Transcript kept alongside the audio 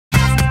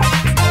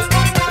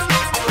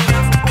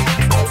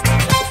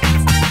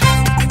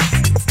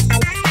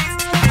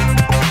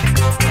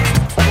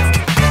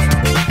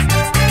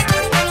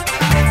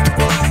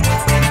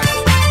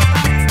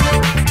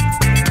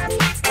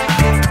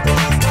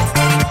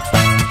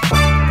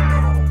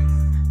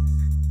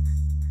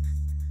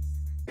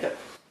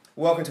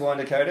Welcome to Wine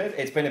Decoded.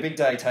 It's been a big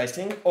day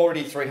tasting.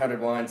 Already 300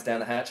 wines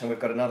down the hatch, and we've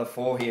got another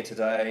 4 here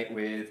today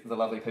with the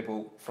lovely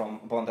people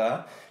from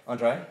Bondar.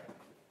 Andre,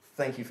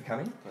 thank you for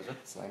coming. Pleasure.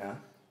 Silena,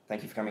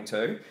 thank you for coming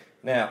too.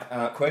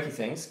 Now, quirky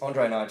things.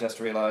 Andre and I just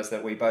realised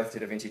that we both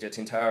did a vintage at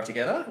Tintara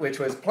together, which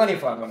was plenty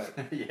of fun, wasn't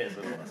it? Yes,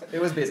 it was. It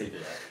was busy. Yeah.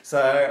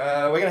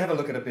 So we're going to have a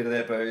look at a bit of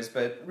their booze,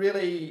 but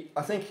really,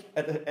 I think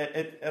at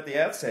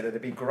the outset,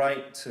 it'd be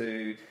great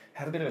to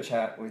have a bit of a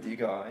chat with you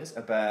guys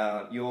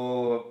about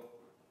your,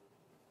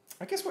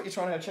 I guess, what you're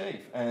trying to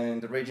achieve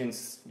and the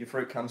regions your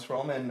fruit comes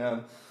from.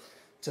 And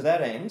to that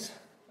end,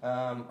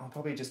 I'll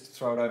probably just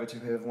throw it over to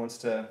whoever wants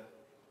to.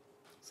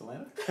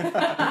 Silena?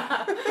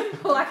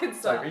 Well, I can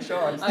start. Don't be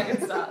shy. I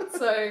can start.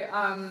 So,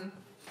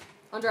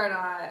 Andre and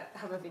I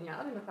have a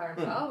vineyard in McLaren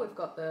Vale. We've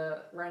got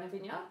the Rona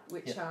vineyard,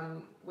 which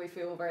we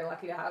feel very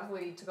lucky to have.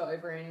 We took it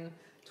over in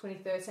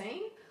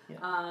 2013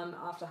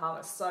 after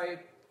harvest. So,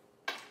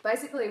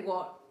 basically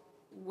what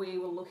we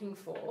were looking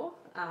for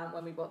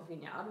when we bought the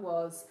vineyard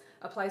was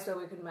a place where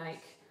we could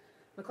make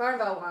McLaren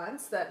Vale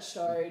wines that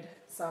showed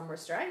some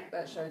restraint,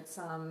 that showed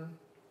some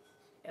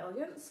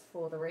elegance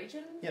for the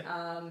region. Yep.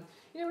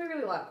 We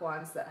really like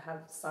wines that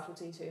have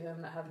subtlety to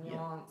them, that have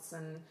nuance,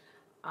 and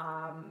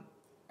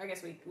I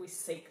guess we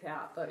seek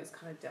out those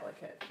kind of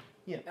delicate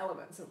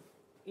elements of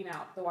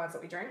the wines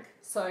that we drink.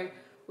 So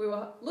we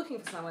were looking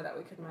for somewhere that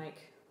we could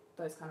make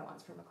those kind of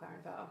wines from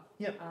McLaren Vale.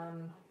 Yep.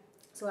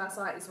 So our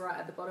site is right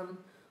at the bottom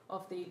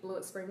of the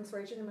Blewett Springs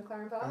region in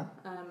McLaren Vale.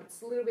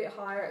 It's a little bit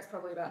higher. It's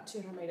probably about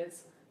 200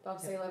 metres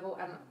above sea level,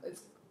 and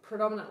it's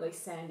predominantly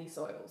sandy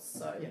soils.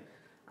 So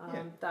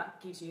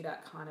that gives you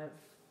that kind of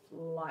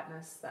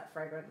lightness, that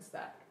fragrance,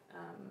 that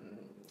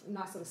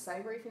nice sort of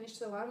savoury finish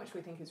to the wine, which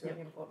we think is really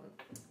important.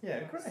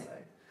 Yeah, great.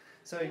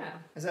 So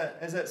is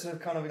that sort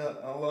of kind of in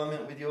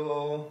alignment with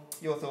your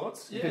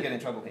thoughts? You could get in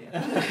trouble here.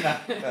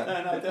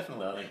 No,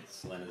 definitely. I think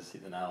Selena's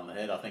hit the nail on the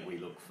head. I think we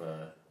look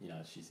for,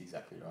 she's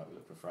exactly right. We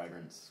look for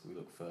fragrance. We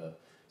look for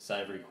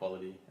savoury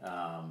quality,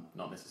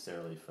 not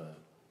necessarily for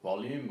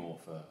volume or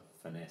for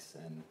finesse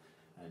and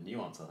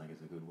nuance, I think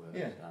is a good word.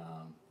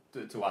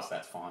 Yeah. To us,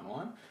 that's fine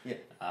wine. Yeah.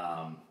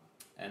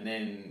 And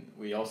then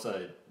we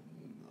also,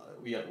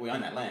 we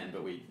own that land,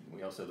 but we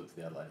also look to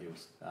the Adelaide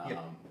Hills,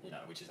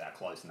 which is our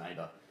close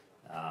neighbour,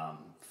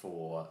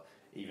 for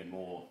even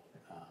more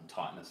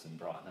tightness and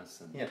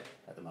brightness. And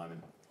at the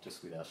moment,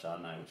 just with our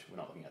Chardonnay, which we're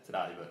not looking at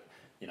today, but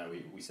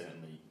we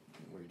certainly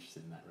we're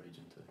interested in that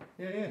region too.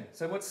 Yeah.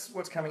 So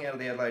what's coming out of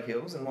the Adelaide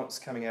Hills and what's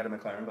coming out of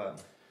McLaren Vale?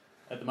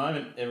 At the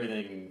moment,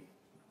 everything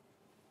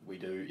we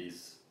do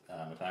is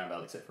McLaren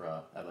Vale except for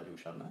our Adelaide Hill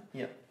Chardonnay.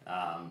 Yeah.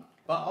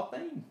 But I've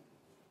been,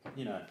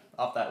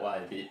 up that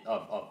way a bit.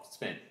 I've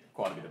spent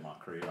quite a bit of my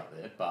career up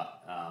there,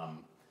 but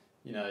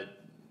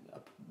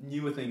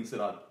newer things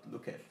that I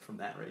look at from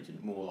that region,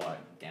 more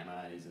like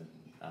Gamay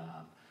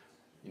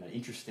and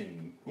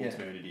interesting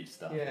alternative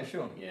stuff. Yeah,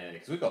 sure. Yeah,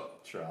 because we've got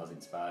Shiraz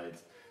in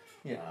spades.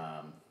 At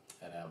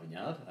our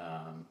vineyard.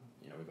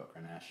 We've got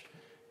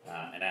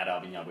Grenache, and at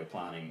our vineyard we're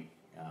planting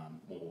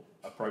more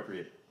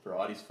appropriate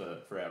varieties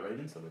for our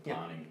region. So we're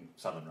planting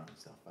southern Rhone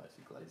stuff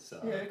basically.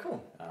 So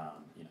cool.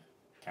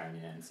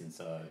 Carignan,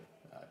 Cinsault,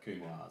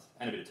 Coumoise,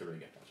 and a bit of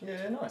Touriga.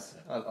 Yeah, nice.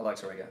 I like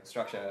Touriga.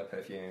 Structure,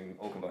 perfume,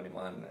 all combined in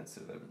one. It's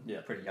sort of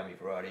a pretty yummy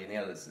variety. And the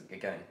others,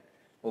 again,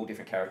 all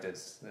different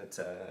characters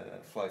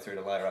that flow through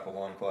to layer up a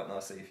wine quite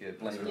nicely if you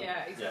blend them.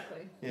 Yeah,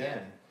 exactly. Yeah.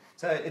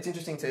 So it's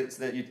interesting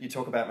that you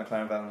talk about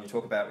McLaren Vale and you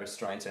talk about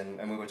restraint,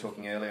 and we were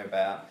talking earlier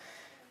about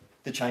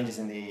the changes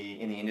in the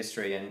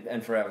industry,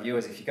 and for our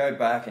viewers, if you go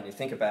back and you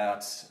think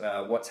about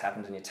what's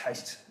happened and you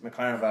taste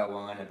McLaren Vale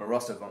wine and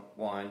Barossa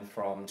wine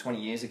from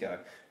 20 years ago,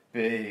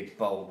 big,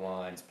 bold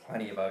wines,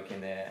 plenty of oak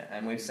in there,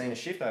 and we've seen a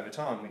shift over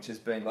time, which has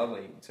been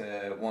lovely,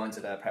 to wines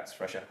that are perhaps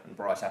fresher and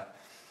brighter,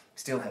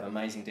 still have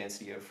amazing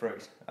density of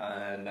fruit,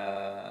 and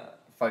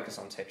focus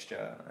on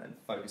texture and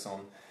focus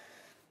on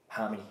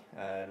harmony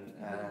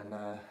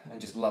and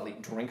just lovely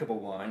drinkable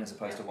wine as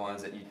opposed to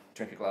wines that you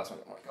drink a glass and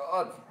oh my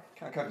god,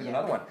 can't cope with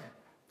another one.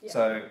 Yeah.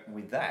 So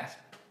with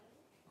that,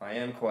 I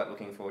am quite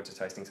looking forward to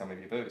tasting some of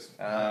your booze.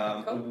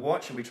 Cool.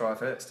 What should we try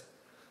first?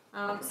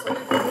 So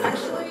we've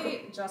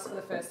actually, just for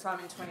the first time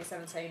in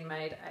 2017,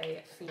 made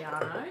a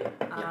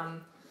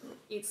Fiano.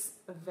 It's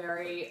a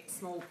very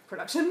small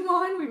production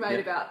wine. We made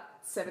about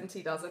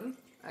 70 dozen.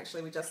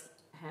 Actually, we just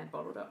hand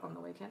bottled it on the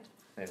weekend.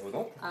 There we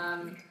go.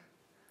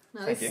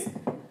 Thank you.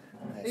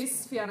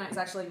 This Fiano is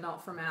actually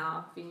not from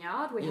our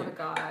vineyard. We have a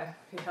guy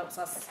who helps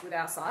us with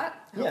our site,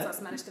 helps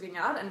us manage the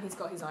vineyard, and he's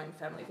got his own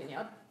family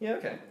vineyard. Yeah,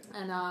 okay.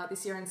 And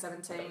this year in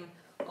 17,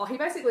 he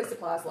basically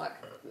supplies like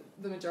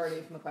the majority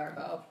of McLaren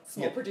Vale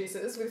small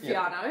producers with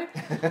Fiano.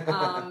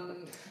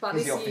 But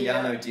he's this your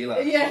Fiano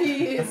dealer. Yeah,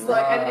 he is. And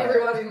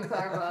everyone in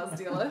McLaren Vale's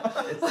dealer.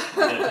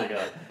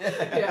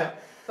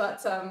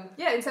 But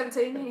in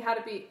 17 he had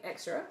a bit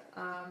extra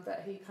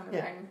that he kind of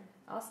rang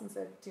us and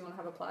said, do you want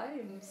to have a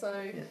play? And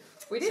so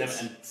we did.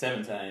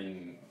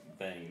 17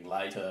 being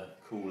later,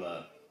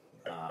 cooler.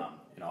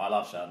 I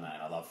love Chardonnay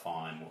and I love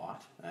fine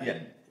white.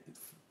 And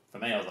for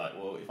me, I was like,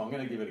 well, if I'm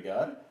going to give it a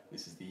go,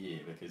 this is the year,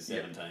 because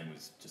 17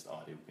 was just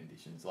ideal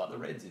conditions. Like the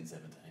reds in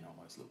 17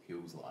 almost look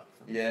hills-like.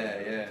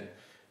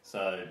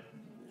 So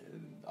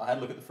I had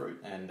a look at the fruit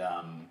and,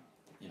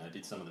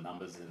 did some of the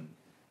numbers, and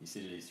the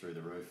acidity's through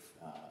the roof.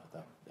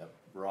 They're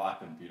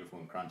ripe and beautiful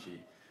and crunchy.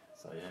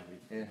 So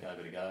we gave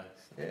it a go.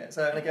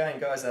 So and again,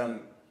 guys,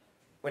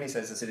 when he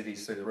says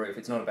acidity's through the roof,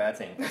 it's not a bad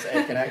thing.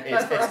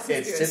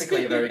 It's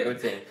typically a very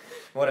good thing.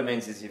 What it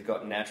means is you've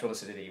got natural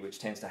acidity, which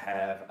tends to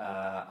have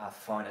a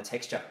finer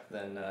texture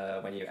than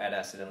when you add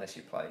acid, unless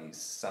you play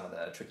some of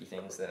the tricky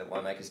things that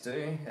winemakers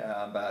do.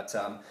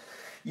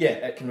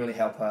 It can really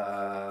help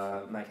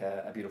make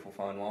a beautiful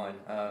fine wine.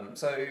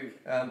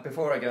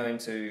 Before I go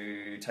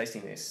into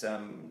tasting this,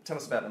 tell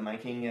us about the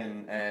making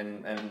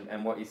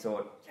and what you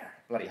thought.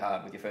 Bloody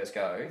hard with your first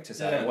go to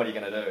say what are you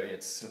going to do.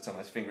 It's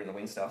almost finger in the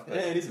wind stuff. But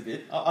it is a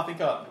bit. I think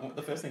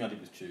the first thing I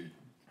did was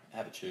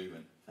have a chew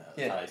and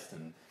taste,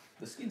 and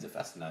the skins are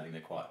fascinating.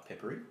 They're quite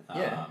peppery,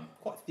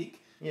 quite thick.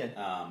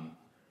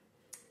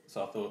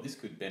 So I thought this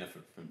could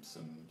benefit from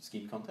some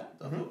skin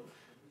contact. I thought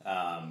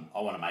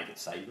I want to make it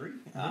savoury.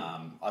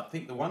 I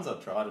think the ones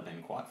I've tried have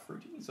been quite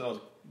fruity, so I was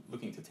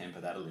looking to temper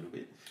that a little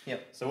bit.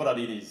 So what I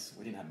did is,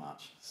 we didn't have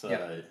much. So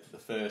the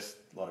first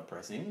lot of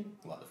pressing,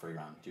 like the free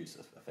run juice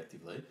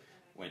effectively,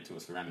 went to a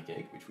ceramic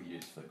egg, which we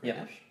used for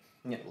Grenache.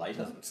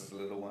 Later. It's a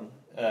little one.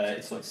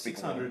 It's like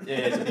 600. Yeah,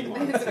 it's a big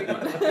one. It's a big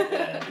one.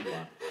 Yeah, a big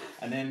one.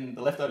 And then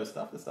the leftover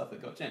stuff, the stuff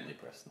that got gently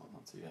pressed,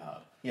 not too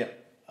hard.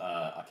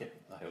 I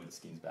held the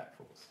skins back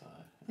for. So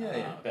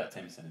about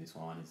 10% of this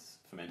wine is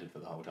fermented for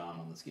the whole time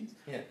on the skins.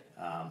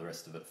 The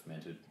rest of it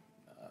fermented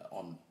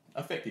on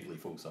effectively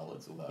full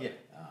solids, although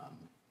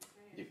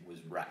it was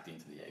racked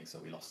into the egg, so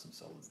we lost some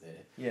solids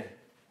there.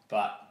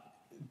 But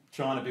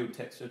trying to build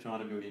texture, trying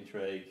to build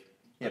intrigue.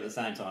 But at the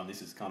same time,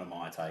 this is kind of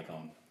my take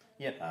on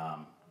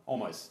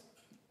almost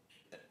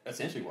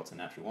essentially what's a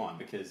natural wine,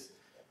 because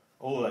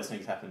all of those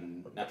things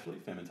happen naturally.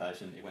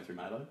 Fermentation, it went through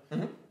Malo.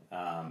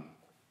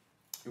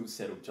 It was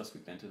settled just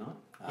with bentonite,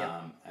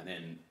 and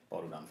then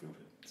bottled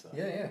unfiltered. So,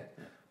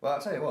 Well,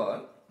 I'll tell you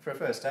what, for a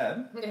first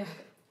tab,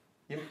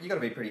 you got to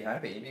be pretty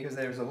happy, because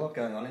there's a lot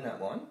going on in that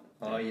wine.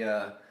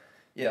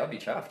 I'd be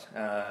chuffed.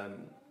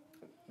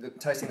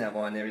 Tasting that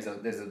wine, there's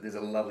a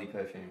lovely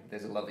perfume.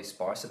 There's a lovely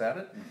spice about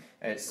it.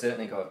 It's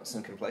certainly got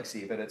some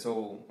complexity, but it's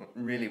all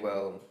really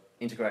well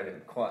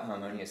integrated, quite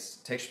harmonious,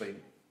 texturally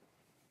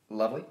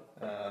lovely.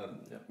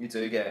 You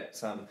do get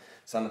some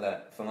of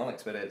that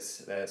phenolics, but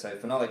it's so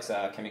phenolics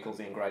are chemicals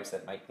in grapes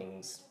that make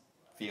things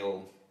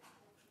feel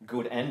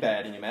good and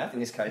bad in your mouth. In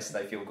this case,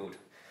 they feel good.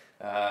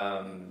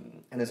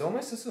 And there's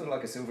almost a sort of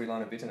like a silvery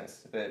line of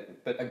bitterness, but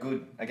a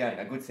good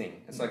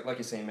thing. It's like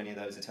you see in many of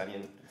those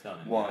Italian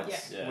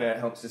wines, where it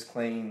helps just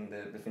clean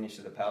the finish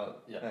of the palate.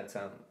 It's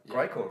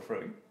great core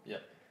fruit.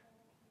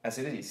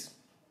 Acidities.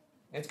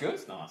 It's good.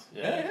 It's nice.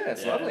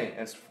 It's lovely.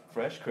 It's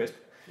fresh, crisp.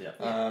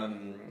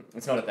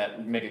 It's not at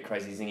that mega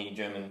crazy zingy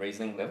German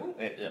Riesling level.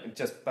 It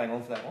just bang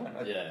on for that wine.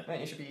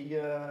 Mate, you should be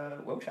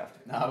well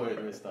shafted. No,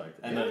 we're stoked.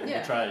 And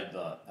the trade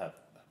have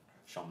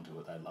shone to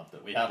it. They loved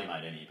it. We hardly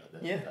made any,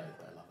 but they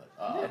love it.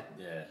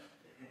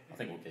 I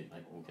think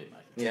we'll keep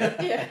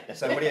making.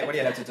 So what do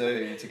you have to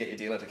do to get your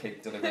dealer to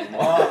keep delivering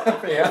more?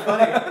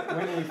 Funny.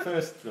 When we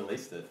first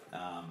released it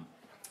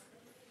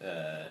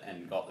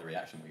and got the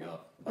reaction we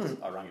got,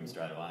 I rang him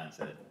straight away and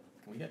said,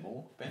 "Can we get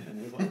more, Ben?" And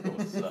he was like, "Of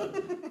course."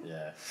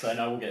 So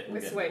no, we'll get more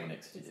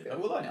next year.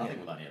 But I think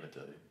we'll only ever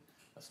do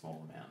a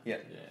small amount. I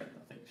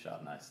think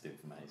Chardonnay still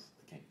for me is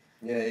the king.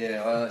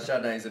 Well,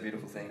 Chardonnay is a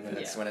beautiful thing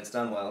when it's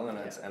done well, and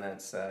it's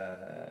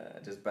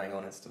just bang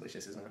on. It's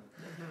delicious, isn't it?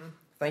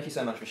 Thank you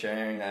so much for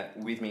sharing that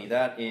with me.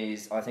 That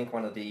is, I think,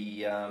 one of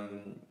the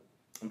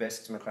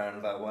best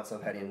McLaren Vale whites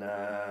I've had in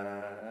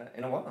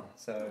a while.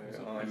 So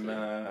I'm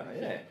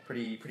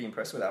pretty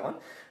impressed with that one.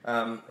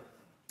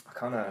 I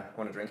kind of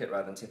want to drink it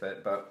rather than tip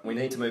it, but we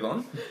need to move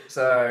on.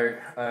 So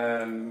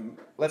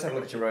let's have a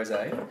look at your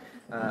rosé.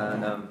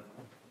 And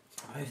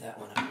move that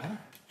one over.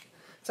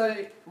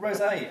 So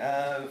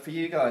rosé, for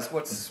you guys,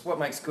 what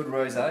makes good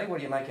rosé? What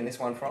are you making this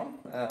one from?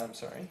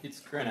 Sorry, it's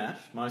Grenache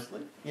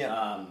mostly.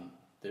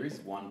 There is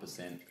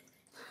 1%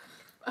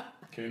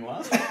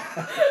 Counoise.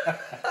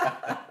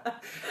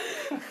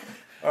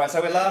 All right,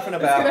 so we're laughing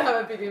about. It's going to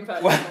have a big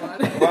impact on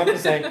the wine.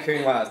 1%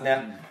 Counoise.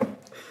 Now,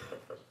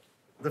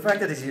 the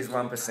fact that it's used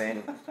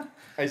 1%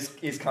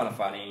 is kind of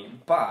funny,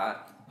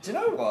 but do you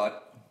know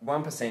what?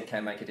 1%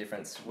 can make a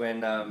difference.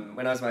 When I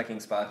was making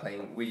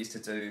sparkling, we used to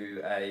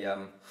do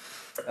a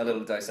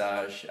little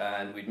dosage,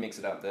 and we'd mix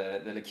it up.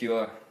 The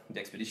liqueur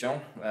d'expedition.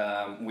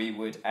 We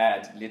would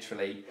add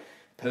literally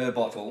per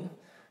bottle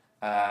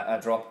a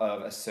drop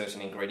of a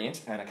certain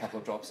ingredient and a couple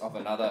of drops of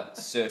another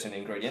certain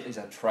ingredient. These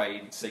are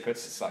trade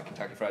secrets. It's like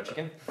Kentucky Fried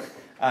Chicken,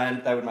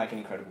 and they would make an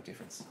incredible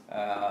difference.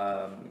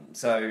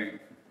 So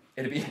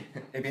it'd be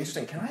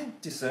interesting. Can I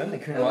discern the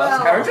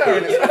Counoise character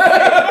in this?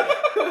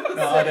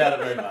 No, I doubt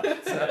it very much.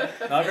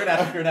 No,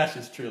 Grenache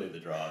is truly the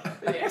driver.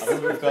 Yes,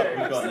 we've got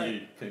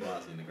new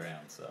Counoise in the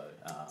ground, so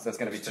it's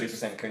going to be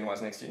 2%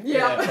 Counoise next year.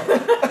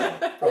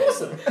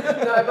 Awesome.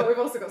 No, but we've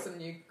also got some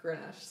new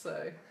Grenache,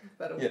 so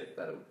that'll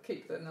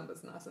keep the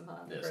numbers nice and high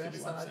on the Grenache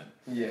side.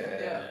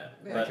 Yeah.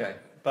 Okay.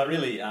 But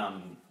really,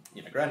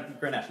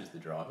 Grenache is the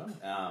driver,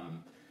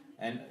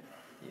 and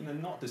in a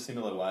not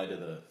dissimilar way to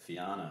the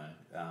Fiano,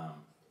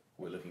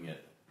 we're looking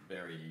at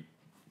very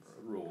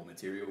raw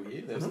material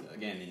here. There's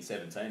again in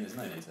 17, there's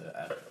no need to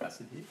add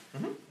acid here,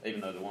 even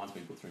though the wine's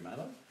been put through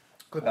malo.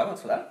 Good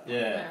balance for that.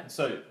 Yeah.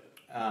 So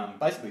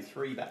basically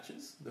 3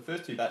 batches. The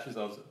first 2 batches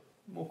I was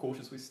more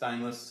cautious with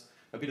stainless,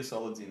 a bit of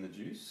solids in the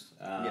juice,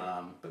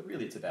 but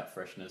really it's about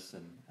freshness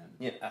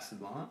and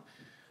acid line.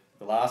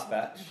 The last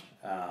batch,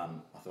 I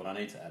thought I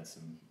need to add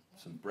some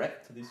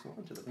breadth to this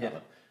one, to the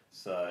palate.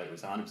 So it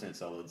was 100%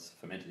 solids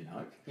fermented in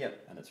oak,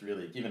 and it's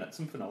really given it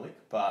some phenolic,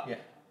 but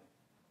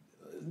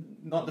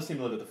not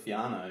dissimilar to the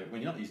Fiano.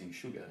 When you're not using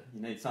sugar,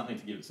 you need something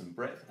to give it some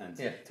breadth and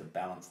to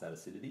balance that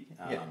acidity.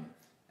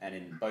 And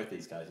in both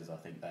these cases, I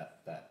think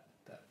that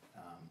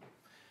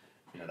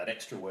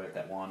extra work,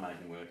 that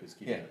winemaking work, is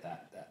giving it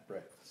that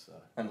breadth. So.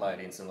 And laid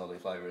in some lovely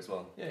flavour as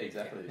well. Yeah,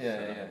 exactly.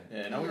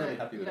 No, we're really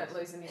happy with it. You don't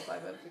lose any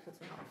flavour because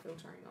we're not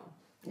filtering or...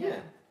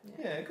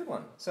 Yeah, good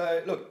one.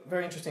 So, look,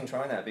 very interesting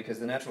trying that, because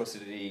the natural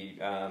acidity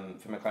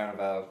for McLaren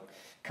Vale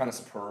kind of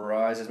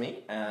surprises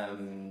me.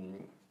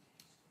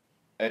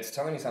 It's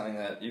telling me something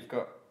that you've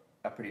got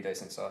a pretty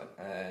decent site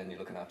and you're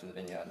looking after the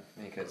vineyard,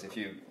 because if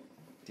you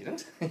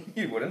didn't,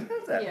 you wouldn't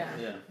have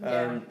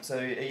that. So,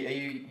 are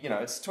you,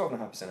 it's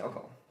 12.5%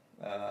 alcohol.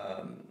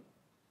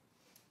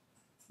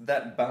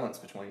 That balance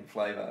between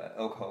flavour,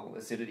 alcohol,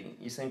 acidity,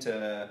 you seem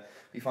to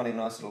be finding a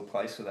nice little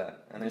place for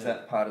that. And is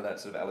that part of that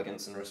sort of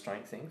elegance and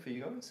restraint thing for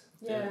you guys?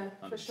 Yeah,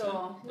 for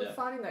sure. We're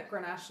finding that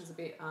Grenache is a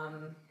bit...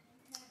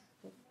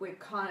 we're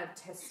kind of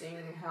testing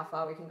how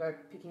far we can go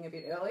picking a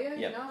bit earlier,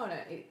 and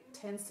it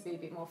tends to be a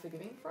bit more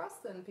forgiving for us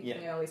than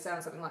picking early.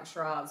 Sounds something like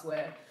Shiraz,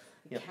 where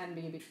it can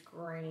be a bit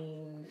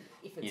green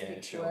if it's a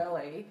bit too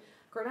early.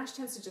 Grenache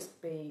tends to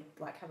just be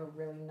have a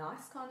really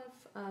nice kind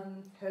of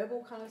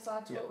herbal kind of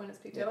side to it when it's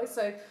picked early.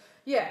 So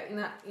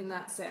in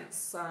that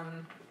sense,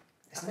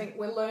 I think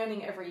we're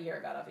learning every year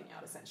about our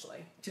vineyard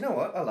essentially. Do you know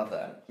what? I love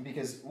that,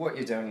 because what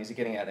you're doing is you're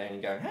getting out there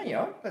and you're going, hey,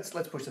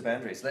 let's push the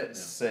boundaries.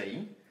 Let's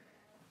see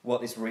what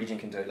this region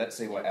can do. Let's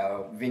see what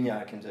our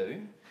vineyard can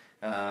do.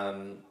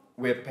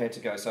 We're prepared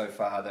to go so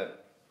far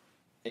that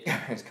it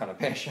goes kind of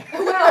pear-shaped.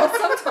 Well,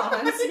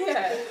 sometimes,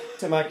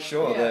 to make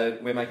sure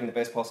that we're making the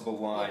best possible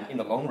wine in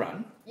the long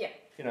run. Yeah.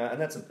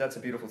 And that's a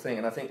beautiful thing.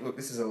 And I think, look,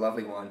 this is a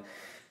lovely wine.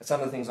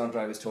 Some of the things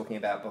Andre was talking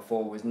about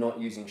before was not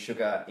using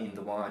sugar in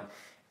the wine.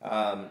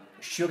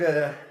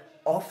 Sugar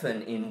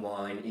often in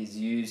wine is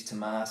used to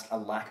mask a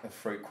lack of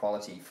fruit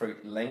quality,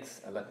 fruit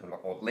length,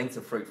 or length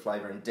of fruit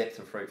flavour and depth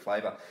of fruit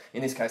flavour.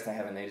 In this case, they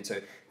haven't needed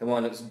to. The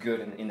wine looks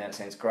good in that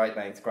sense, great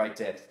length, great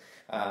depth.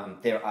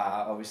 There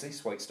are obviously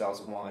sweet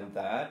styles of wine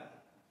that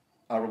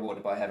are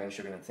rewarded by having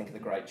sugar, and think of the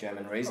great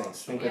German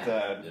Rieslings. Think of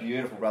the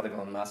beautiful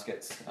Rutherglen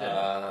Muscats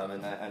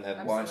and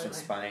the wines from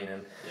Spain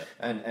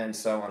and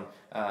so on.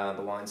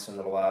 The wines from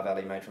the Loire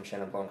Valley made from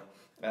Chenin Blanc.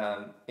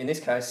 In this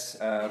case,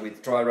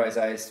 with dry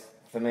rosés,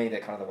 for me, they're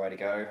kind of the way to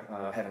go.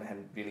 I haven't had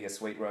really a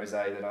sweet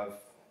rosé that I've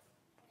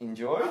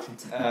enjoyed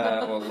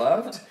or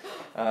loved.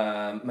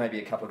 Maybe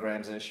a couple of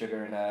grams of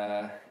sugar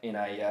in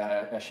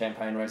a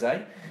champagne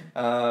rosé.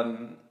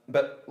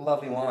 But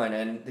lovely wine,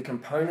 and the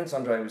components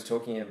Andre was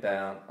talking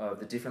about of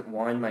the different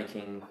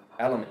winemaking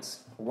elements,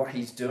 what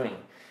he's doing,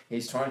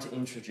 he's trying to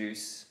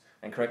introduce,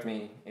 and correct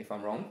me if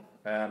I'm wrong,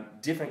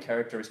 different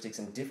characteristics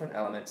and different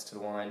elements to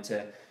the wine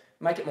to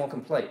make it more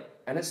complete.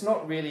 And it's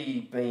not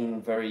really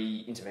being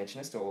very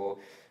interventionist or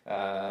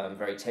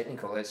very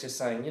technical. It's just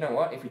saying, you know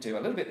what, if we do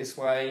a little bit this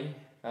way,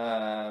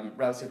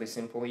 relatively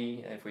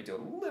simply, if we do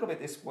a little bit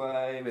this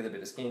way with a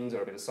bit of skins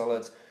or a bit of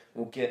solids,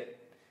 we'll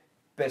get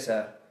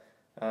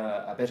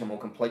a better, more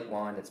complete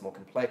wine that's more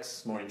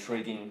complex, more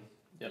intriguing,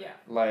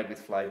 layered with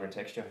flavour and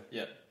texture.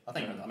 Yeah,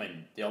 I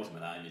mean, the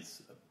ultimate aim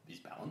is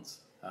balance.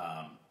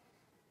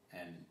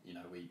 And,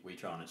 we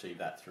try and achieve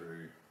that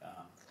through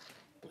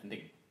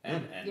blending.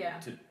 And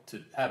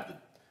to have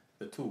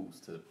the tools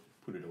to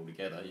put it all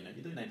together,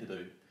 you do need to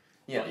do,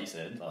 like you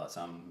said, like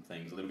some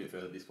things a little bit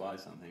further this way,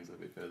 some things a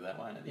little bit further that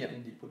way, and at the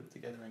end you put it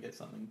together and get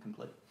something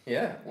complete.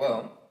 Yeah,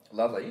 well,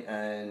 lovely.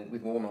 And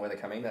with warmer weather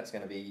coming, that's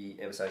going to be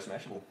ever so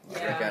smashable.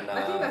 Yeah,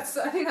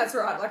 I think that's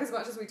right. As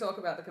much as we talk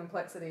about the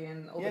complexity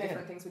and all the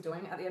different things we're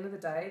doing, at the end of the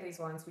day, these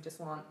wines we just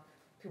want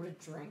people to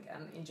drink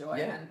and enjoy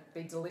and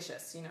be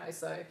delicious.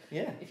 So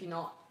if you're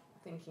not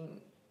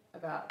thinking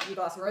about your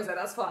glass of rosé,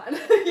 that's fine.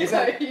 You're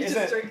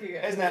just drinking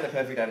it. Isn't that the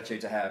perfect attitude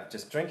to have?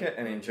 Just drink it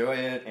and enjoy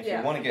it. If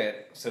you want to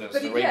get sort of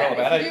cerebral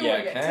about it, you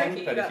can.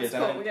 Techie, but if you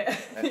don't, cool,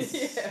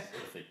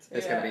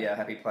 it's going to be a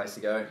happy place to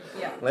go.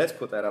 Yeah. Let's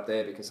put that up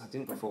there because I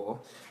didn't before.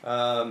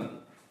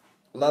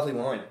 Lovely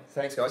wine.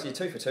 Thanks, guys. You're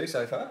 2 for 2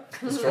 so far.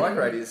 The strike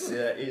rate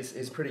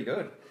is pretty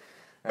good.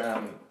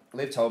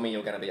 Liv told me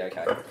you're going to be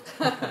okay.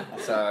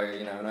 So,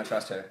 and I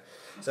trust her.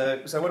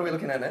 So what are we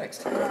looking at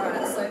next?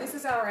 Alright, so this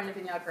is our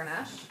Vineyard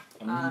Grenache.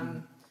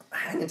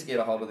 I need to get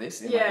a hold of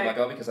this. Oh my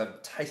God, because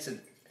I've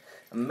tasted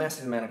a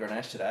massive amount of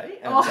Grenache today,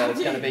 and so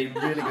it's going to be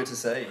really good to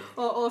see.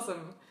 Well,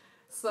 awesome.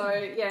 So,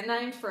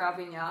 named for our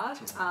vineyard.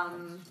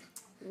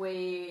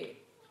 We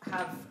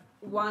have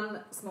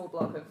one small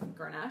block of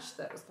Grenache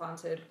that was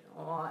planted,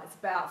 it's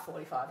about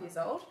 45 years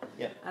old.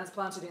 Yep. And it's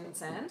planted in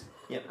sand,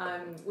 Yep.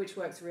 Which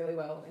works really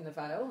well in the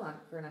Vale.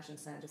 Grenache and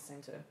sand just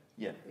seem to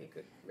be a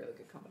really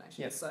good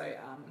combination. Yep. So,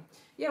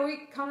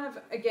 we kind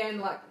of, again,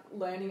 like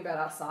learning about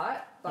our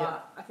site,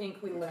 but I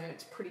think we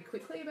learnt pretty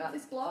quickly about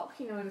this block.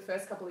 You know, in the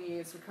first couple of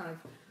years, we kind of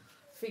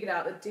figured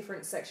out the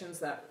different sections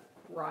that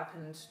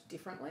ripened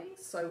differently.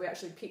 So we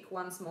actually pick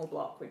one small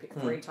block. We pick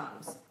 3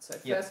 times. So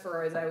first for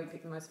rosé, we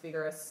pick the most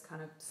vigorous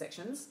kind of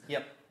sections.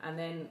 Yep. And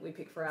then we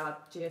pick for our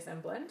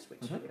GSM blend,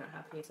 which we don't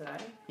have here today.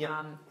 Yep.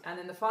 And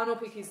then the final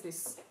pick is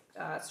this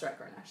straight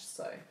Grenache.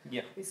 So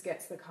this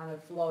gets the kind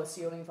of lowest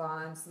yielding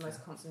vines, the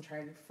most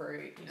concentrated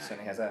fruit. You know.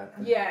 Certainly has that.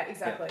 Yeah,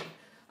 exactly.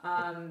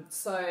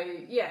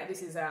 Yep.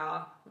 This is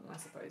our, I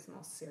suppose,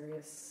 more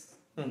serious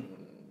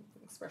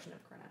expression of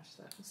Grenache.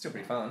 So. It's still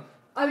pretty fun.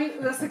 I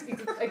mean, that's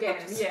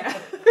again, yeah.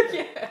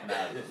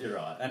 No, you're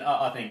right. And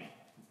I think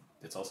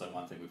it's also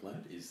one thing we've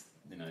learned is,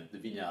 you know, the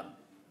vineyard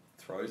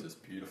throws us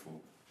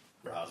beautiful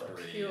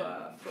raspberry,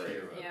 pure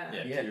fruit,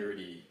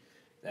 purity.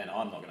 And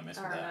I'm not going to mess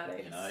with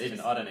that. You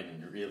know, I don't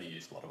even really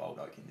use a lot of old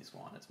oak in this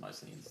wine. It's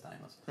mostly in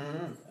stainless.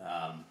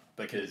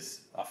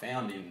 Because I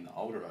found in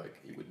older oak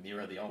it would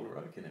mirror the older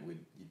oak, and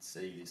you'd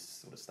see this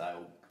sort of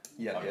stale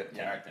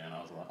character. And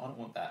I was like, I don't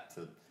want that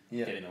to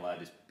get in the way of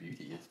this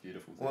beauty. It's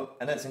beautiful. Well,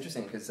 and that's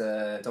interesting because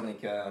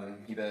Dominic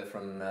Huber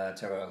from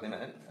Terra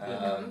Limit,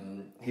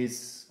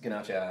 his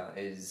Grenache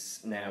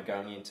is now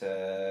going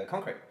into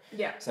concrete.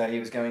 Yeah. So he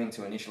was going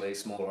into initially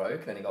smaller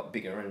oak, then he got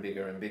bigger and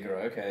bigger and bigger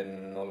oak,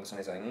 and all of a sudden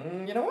he's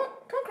saying, you know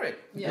what, concrete.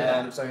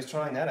 Yeah. So he's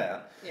trying that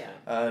out. Yeah.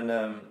 And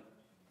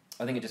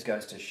I think it just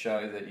goes to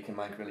show that you can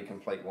make really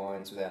complete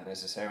wines without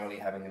necessarily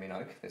having them in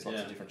oak. There's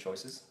lots of different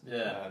choices.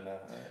 Yeah. And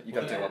you've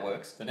got to do what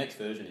works. The next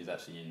version is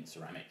actually in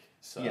ceramic.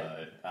 So,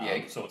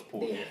 so it's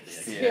poured.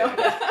 Do you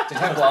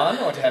have one,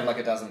 or do you have like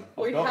a dozen?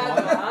 We've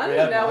had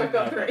one, now we've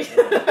got 3.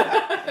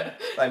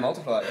 They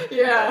multiplied.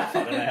 Yeah. I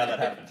don't know how that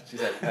happened. She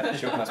said, that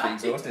sure must be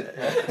exhausted.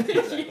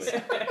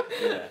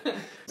 Yeah.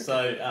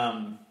 So,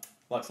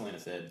 like Selena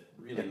said,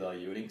 really low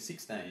yielding.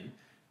 16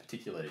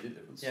 particularly,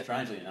 it was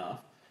strangely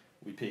enough,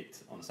 we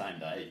picked on the same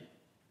day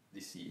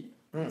this year,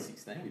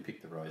 16, we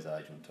picked the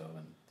Rosé Junto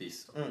and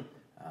this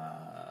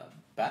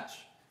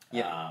batch.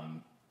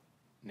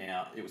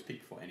 Now, it was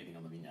picked before anything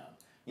on the vineyard,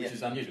 which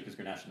is unusual because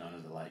Grenache is known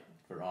as a late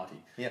variety.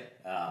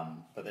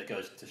 But that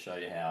goes to show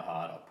you how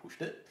hard I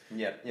pushed it.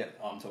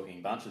 I'm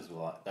talking bunches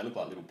they look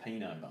like little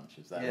Pinot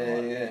bunches. They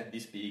were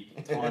this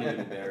big, tiny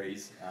little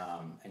berries,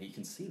 and you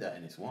can see that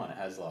in this wine. It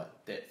has like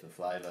depth of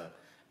flavour,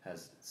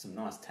 has some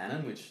nice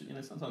tannin, which, you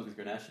know, sometimes with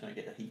Grenache you don't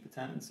get a heap of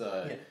tannin.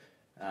 So,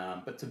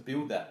 but to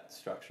build that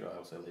structure, I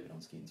also leave it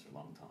on skins for a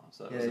long time.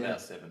 So it was about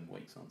 7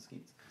 weeks on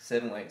skins.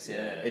 7 weeks,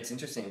 It's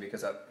interesting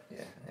because now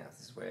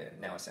this is where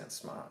now I sound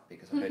smart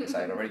because I've heard you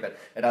say it already, but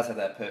it does have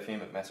that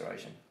perfume of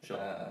maceration, which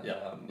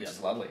is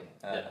lovely.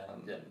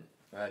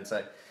 And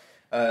so,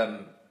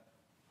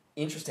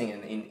 interesting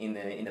in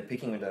the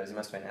picking windows. You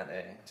must have been out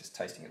there just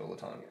tasting it all the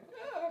time.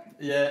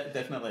 Yeah,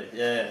 definitely.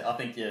 Yeah, I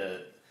think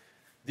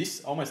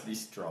this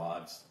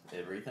drives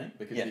everything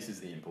because this is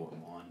the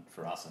important wine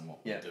for us and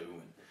what we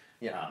do.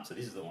 And so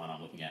this is the one I'm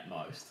looking at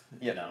most,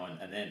 you know,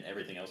 and then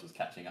everything else was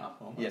catching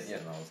up almost,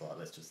 and I was like,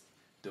 let's just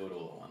do it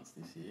all at once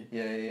this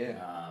year.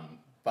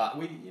 But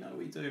we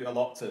do a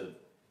lot to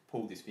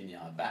pull this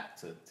vineyard back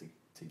to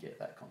get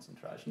that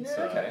concentration.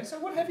 So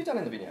what have you done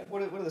in the vineyard?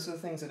 What are the sort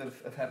of things that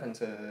have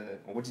happened or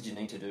what did you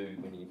need to do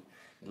when you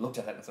looked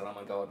at that and thought,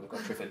 oh my God, we've got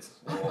Triffids?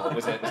 Or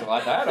was it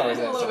like that? Or is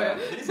it sort of...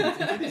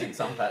 It is in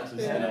some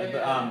patches, you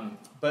know.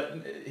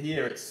 But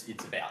here it's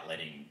about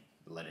letting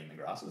the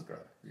grasses grow,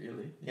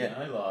 really. You know,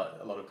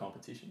 like a lot of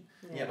competition,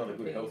 a lot of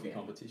good, healthy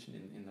competition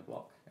in the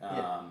block.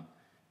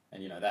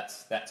 And, you know,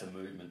 that's a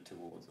movement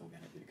towards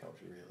organic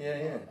viticulture,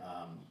 really.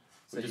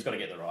 We've just got to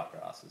get the right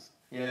grasses.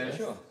 Yeah,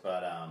 sure.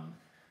 But...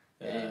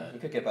 you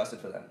could get busted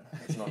for that.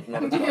 It's not a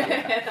time.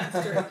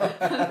 That's true.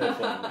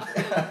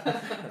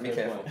 Be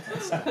careful.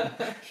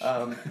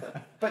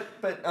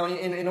 But I mean,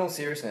 in all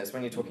seriousness,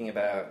 when you're talking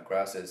about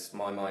grasses,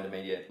 my mind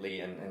immediately,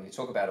 and you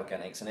talk about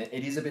organics, and it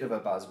is a bit of a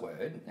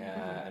buzzword,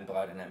 and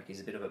biodynamic is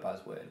a bit of a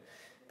buzzword.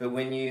 But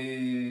when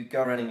you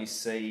go around and you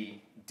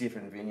see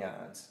different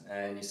vineyards,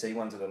 and you see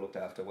ones that are looked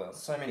after well,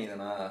 so many of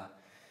them are,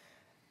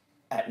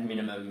 at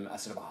minimum, a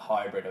sort of a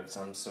hybrid of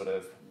some sort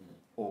of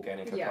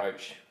organic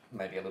approach.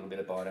 Maybe a little bit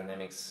of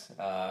biodynamics.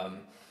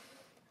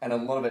 And a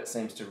lot of it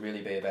seems to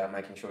really be about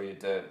making sure your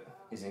dirt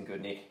is in good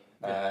nick.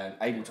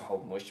 Able to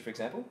hold moisture, for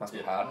example. Must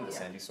be hard in the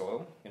sandy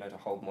soil, you know, to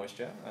hold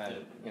moisture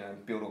and, you know,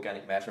 build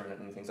organic matter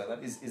and things like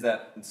that. Is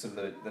that sort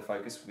of the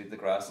focus with the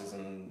grasses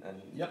and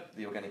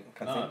the organic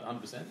kind of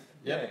thing? 100%.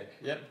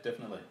 Yep,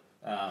 definitely.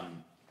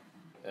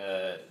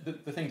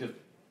 The thing to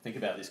think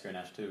about this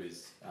Grenache too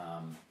is,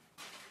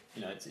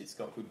 you know, it's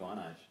got good vine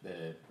age.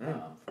 They're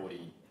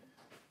 40...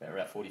 They're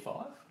about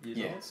 45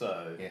 years old,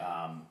 so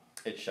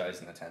It shows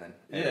in the tannin.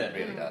 Yeah. It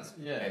really does.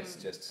 Yeah. It's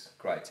just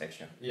great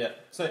texture. Yeah.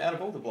 So out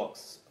of all the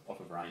blocks off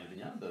of Rainer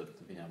Vineyard, the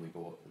vineyard we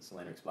bought that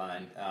Selena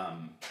explained,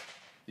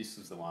 this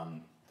was the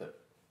one that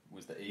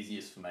was the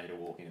easiest for me to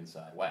walk in and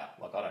say, wow,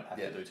 like I don't have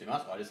to do too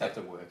much. I just have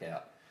to work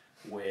out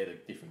where the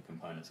different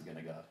components are going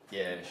to go.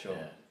 Yeah, sure.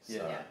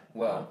 So,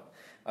 well,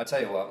 I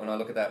tell you what, when I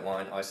look at that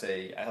wine, I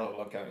see a hell of a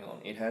lot going on.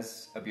 It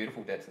has a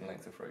beautiful depth and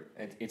length of fruit.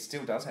 It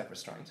still does have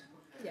restraint.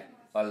 Yeah.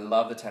 I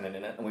love the tannin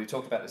in it, and we've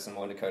talked about this in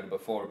Wine Decoded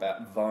before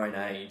about vine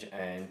age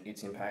and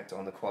its impact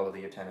on the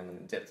quality of tannin and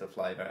the depth of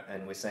flavour,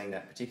 and we're seeing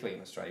that particularly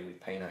in Australia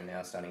with Pinot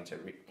now starting to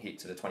hit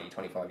to the 20,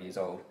 25 years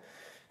old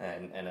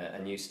and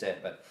a new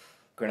step. But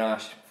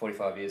Grenache,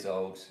 45 years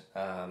old,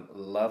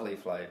 lovely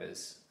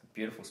flavours,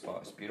 beautiful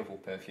spice, beautiful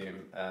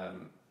perfume.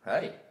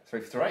 Hey,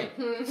 3 for 3.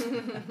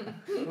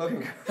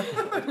 Looking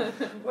good.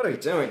 What are we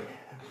doing?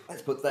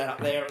 Let's put that up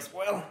there as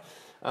well.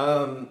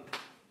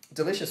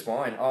 Delicious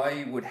wine.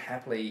 I would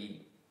happily,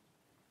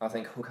 I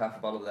think, hook half a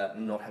bottle of that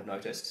and not have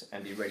noticed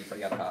and be ready for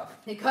the other half.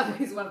 It kind of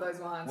is one of those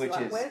wines. Which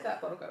like, is, where did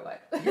that bottle go?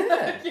 Like,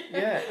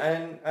 yeah,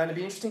 and it'd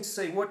be interesting to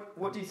see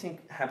what do you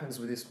think happens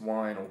with this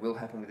wine or will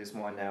happen with this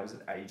wine now as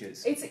it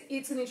ages?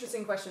 It's an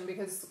interesting question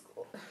because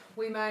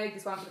we made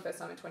this wine for the first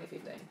time in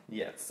 2015.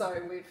 Yeah.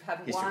 So we've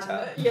had History's one.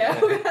 hard.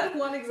 Yeah, we've had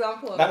one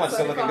example of That it one's so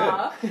still looking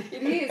far.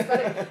 It is,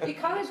 but it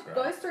kind of Great.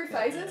 goes through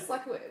phases.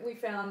 Like we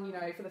found,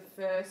 for the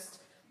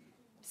first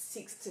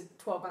 6 to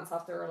 12 months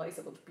after release,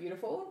 it looked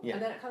beautiful,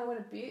 and then it kind of went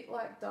a bit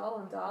like dull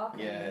and dark.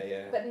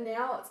 Yeah. But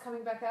now it's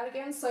coming back out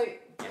again. So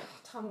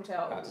time will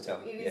tell. Hard to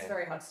tell. It is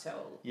very hard to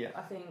tell. Yeah.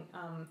 I think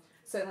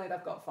certainly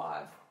they've got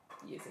 5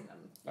 years in them.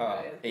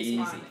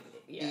 Easy.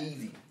 Yeah.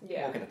 Easy.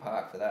 Yeah. Walk in the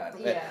park for that.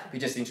 Yeah. It'd be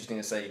just interesting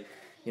to see,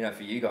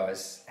 for you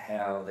guys,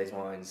 how these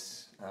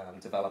wines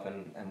develop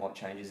and what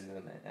changes in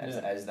them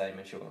as they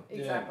mature.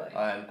 Exactly.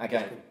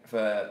 Again,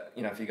 for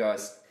you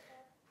guys,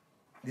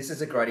 this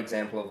is a great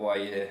example of why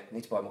you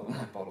need to buy more than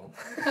one bottle.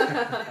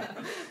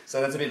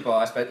 So that's a bit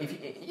biased, but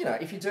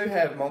if you do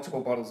have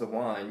multiple bottles of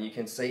wine, you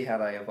can see how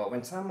they evolve.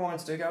 When some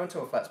wines do go into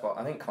a flat spot,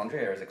 I think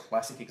Condrier is a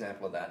classic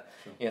example of that.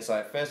 Sure.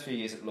 So first few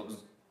years it looks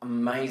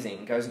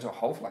amazing, goes into a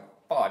hole for like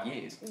 5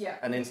 years,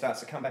 and then starts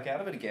to come back out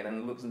of it again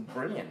and looks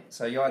brilliant.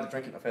 So you either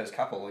drink it in the first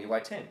couple or you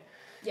wait 10.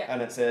 Yeah.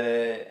 And it's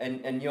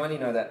and you only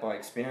know that by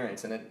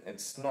experience, and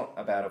it's not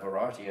about a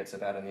variety; it's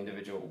about an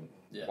individual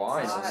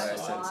wine.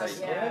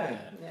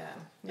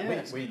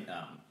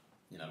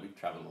 We've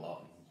travelled a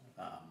lot,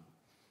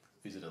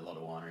 visited a lot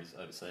of wineries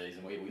overseas,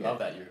 and we love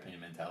that European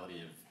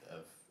mentality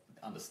of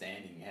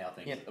understanding how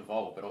things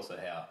evolve, but also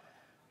how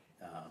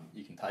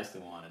you can taste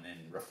the wine and then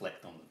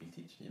reflect on the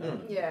vintage.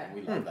 And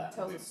we love that.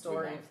 Tells a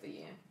story of the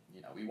year.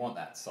 We want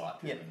that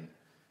site-driven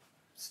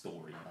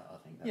story. I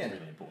think that's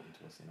really important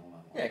to us in all our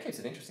wines. Yeah, it keeps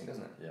it interesting,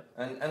 doesn't it?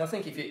 Yeah. And I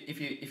think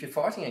if you're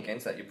fighting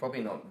against that, you're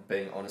probably not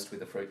being honest with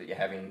the fruit that you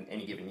have in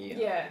any given year.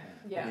 Yeah.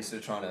 And you're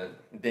sort of trying to,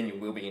 then you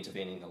will be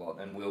intervening a lot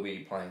and will be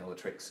playing all the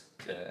tricks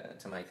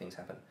to make things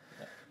happen.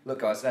 Yeah. Look,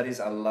 guys, that is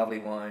a lovely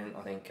wine.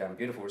 I think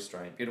beautiful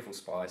restraint, beautiful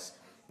spice.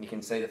 You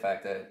can see the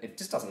fact that it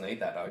just doesn't need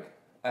that oak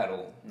at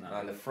all. No.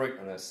 And the fruit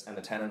and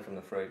the tannin from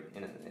the fruit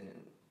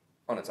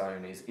on its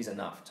own is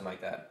enough to make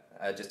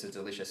that just a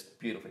delicious,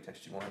 beautifully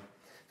textured wine.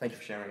 Thank you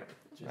for sharing it.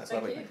 That's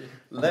Thank lovely. you.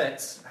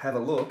 Let's have a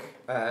look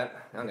at...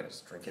 I'm going to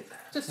just drink it.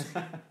 Just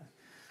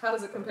how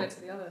does it compare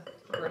to the other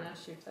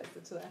Grenache you've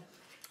tasted today?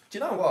 Do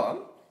you know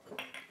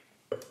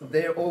what?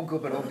 They're all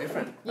good, but all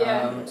different.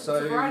 Yeah, so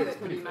it's a variety that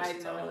can be made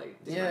in a really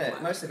different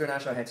way. Most of the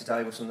Grenache I had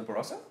today was from the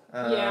Barossa.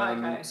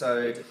 Okay.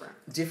 So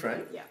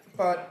different. Yeah.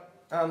 But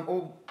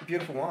all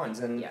beautiful wines,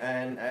 and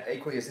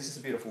equally as this is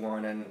a beautiful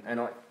wine,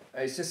 and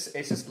it's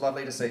just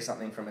lovely to see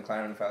something from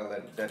McLaren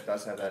Vale that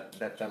does have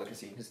that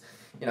delicacy. Because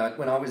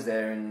when I was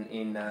there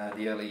in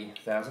the early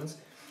thousands,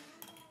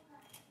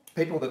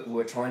 people that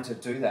were trying to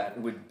do that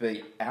would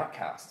be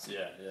outcasts.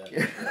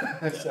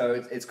 Yeah.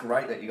 So it's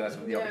great that you guys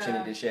have the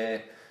opportunity to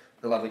share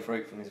the lovely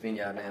fruit from this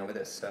vineyard now with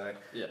us. So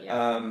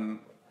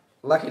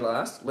lucky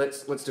last.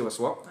 Let's do a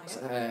swap.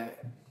 Okay.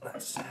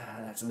 So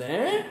that's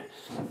there.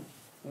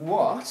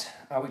 What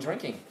are we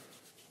drinking?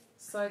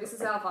 So this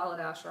is our Violet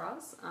Hour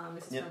Shiraz.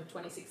 This is from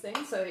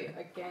 2016. So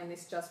again,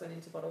 this just went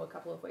into bottle a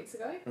couple of weeks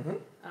ago.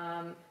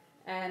 Mm-hmm.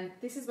 And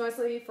this is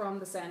mostly from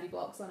the sandy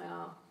blocks on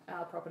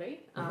our property.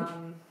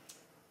 Mm-hmm.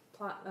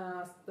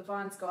 The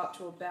vines go up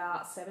to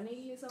about 70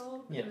 years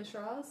old in the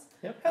Shiraz.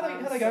 Yep. How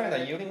they going? Are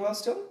they yielding well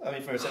still? I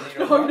mean, for a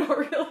 70-year-old No, wine? not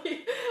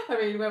really. I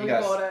mean, when we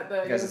bought it,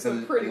 the yields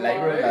were pretty low.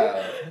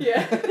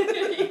 Yeah.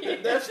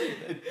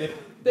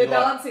 They're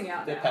balancing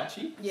out They're now.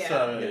 patchy. Yeah.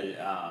 So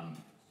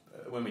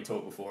when we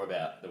talked before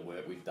about the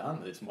work we've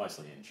done, it's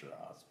mostly in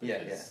Shiraz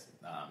because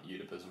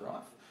Utipa's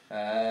rife.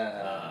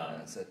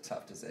 It's a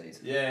tough disease.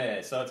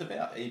 Yeah, so it's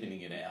about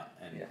evening it out,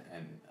 and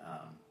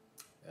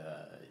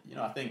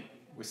I think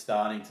we're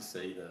starting to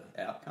see the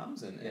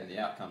outcomes, and the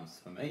outcomes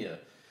for me are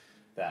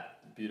that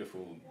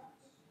beautiful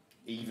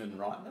even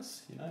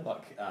ripeness.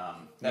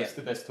 That's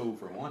the best tool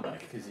for a winemaker,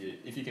 because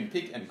if you can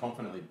pick and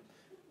confidently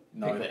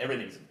know that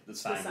everything's the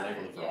same same,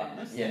 level of yeah.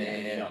 ripeness. Yeah,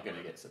 and yeah. You're not going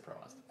to get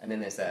surprised. And then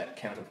there's that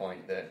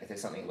counterpoint that if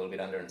there's something a little bit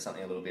under and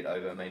something a little bit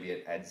over, maybe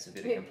it adds a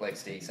bit of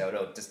complexity, so it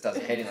all just does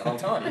head in the whole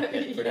time.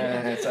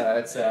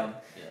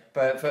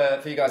 But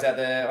for you guys out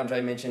there,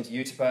 Andre mentioned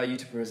Utipa.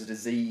 Utipa is a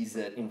disease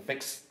that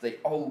infects the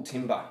old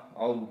timber,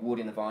 old wood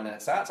in the vine, and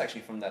it starts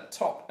actually from the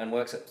top and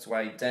works its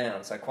way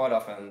down. So quite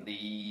often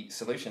the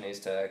solution is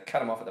to cut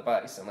them off at the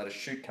base and let a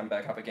shoot come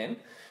back up again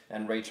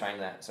and retrain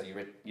that. So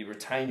you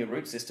retain your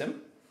root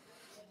system,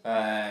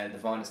 and the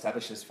vine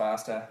establishes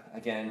faster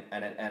again,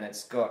 and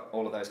it's got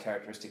all of those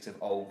characteristics of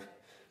old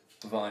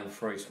vine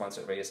fruit once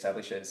it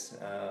re-establishes.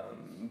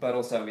 But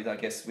also with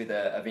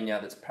a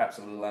vineyard that's perhaps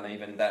a little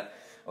uneven, that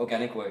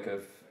organic work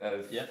of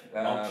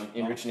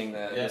enriching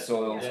the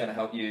soil is going to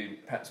help you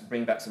perhaps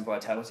bring back some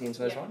vitality into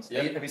those vines.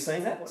 Yep. Have you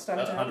seen that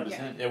starting to happen?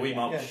 100%. Yeah, we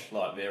mulch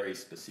like very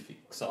specific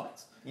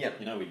sites. Yeah.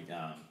 You know, we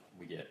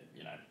get,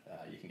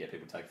 you can get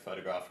people to take a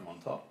photograph from on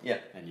top. Yeah.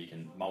 And you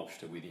can mulch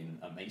to within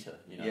a metre.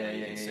 You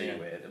can see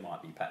where there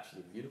might be patches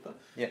of Utipa.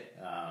 Yeah.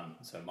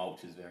 So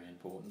mulch is very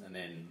important. And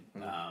then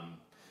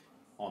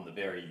on the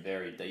very,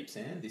 very deep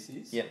sand,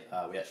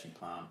 we actually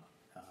plant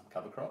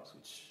cover crops,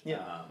 which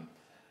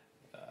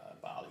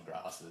barley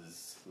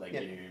grasses,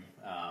 legume,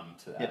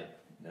 to add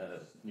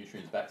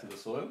nutrients back to the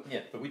soil.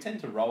 Yeah. But we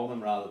tend to roll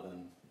them rather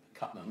than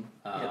cut them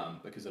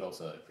because it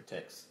also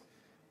protects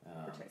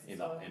in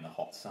the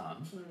hot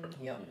sun.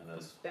 Yeah.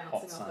 Those Bouncing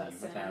hot off sunny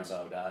that McLaren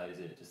sand. Vale days,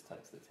 it just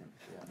takes the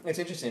temperature out. It's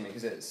interesting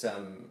because it's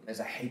there's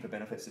a heap of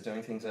benefits to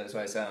doing things those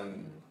ways.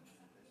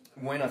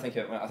 When I think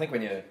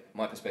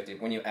my perspective,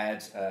 when you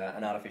add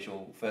an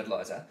artificial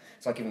fertilizer,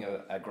 it's like giving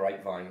a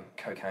grapevine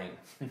cocaine.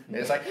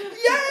 It's like,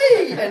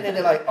 yay! And then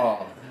they're like,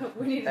 oh.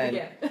 We need it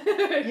again.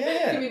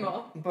 Yeah. Give me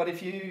more. But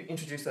if you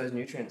introduce those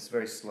nutrients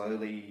very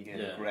slowly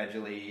and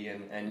gradually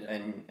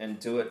and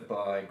do it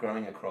by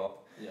growing a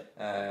crop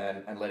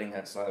and letting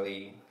that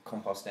slowly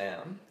compost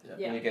down,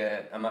 then you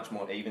get a much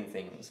more even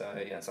thing. So,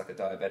 it's like a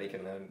diabetic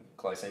and a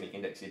glycemic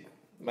index. You're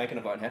making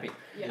a vine happy.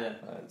 Yeah.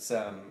 It's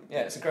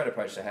a great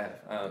approach to have.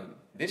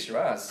 This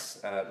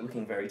Shiraz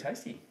looking very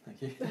tasty.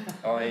 Thank you.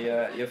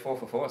 You're 4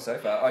 for 4 so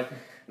far.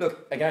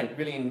 Look again,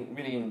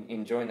 really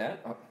enjoying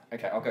that.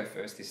 I'll go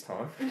first this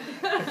time.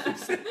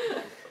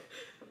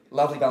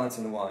 Lovely balance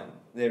in the wine.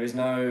 There is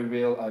no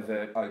real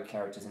overt oak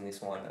characters in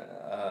this wine.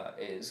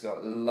 It's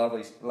got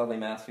lovely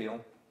mouthfeel.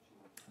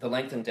 The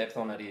length and depth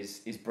on it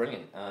is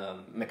brilliant.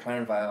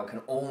 McLaren Vale can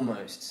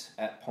almost,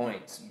 at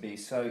points, be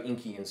so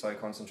inky and so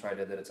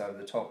concentrated that it's over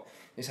the top.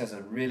 This has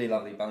a really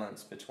lovely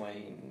balance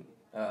between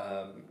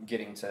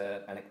getting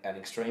to an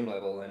extreme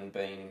level and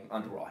being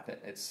underripe.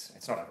 It's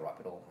not underripe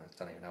at all. I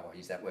don't even know why I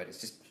use that word.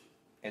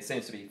 It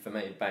seems to be, for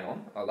me, bang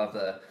on. I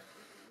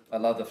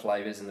love the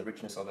flavours and the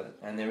richness of it,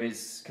 and there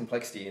is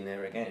complexity in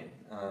there again.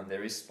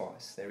 There is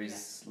spice, there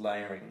is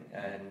layering,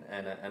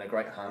 and a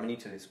great harmony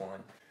to this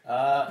wine.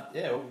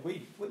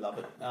 We love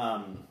it.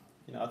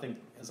 I think,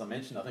 as I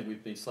mentioned,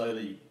 we've been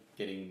slowly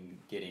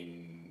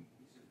getting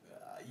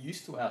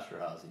used to our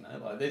Shiraz.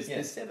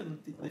 There's 7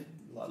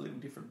 little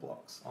different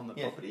blocks on the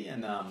property,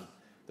 and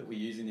that we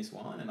use in this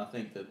wine, and I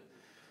think that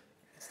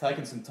it's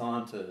taken some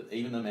time to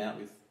even them out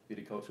with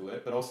viticulture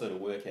work, but also to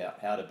work out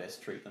how to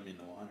best treat them in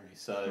the winery.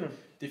 So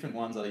different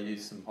ones I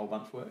use some whole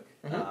bunch work,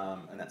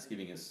 and that's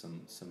giving us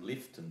some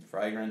lift and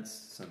fragrance,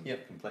 some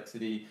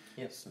complexity,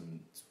 some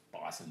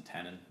spice and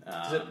tannin.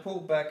 Does it pull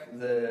back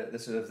the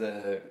sort of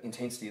the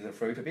intensity of the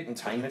fruit a bit and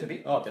tame it a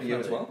bit? Oh, definitely. For you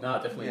as well? No,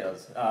 it definitely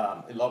does.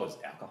 It lowers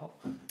alcohol.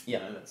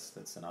 Yeah,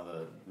 that's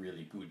another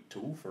really good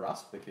tool for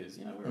us because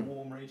we're a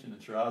warm region,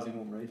 and Shiraz in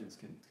warm regions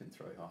can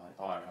throw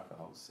higher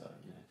alcohols. So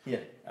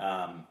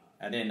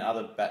and then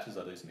other batches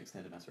I do some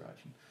extended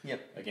maceration. Yep.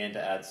 Again, to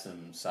add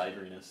some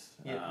savouriness.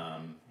 Yep.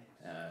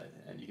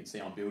 And you can see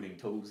I'm building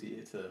tools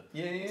here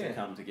to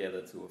come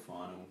together to a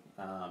final.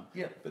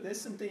 But there's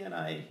some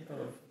DNA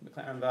of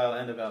McLaren Vale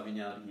and of our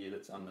vineyard here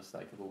that's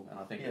unmistakable, and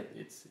I think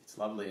it's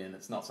lovely, and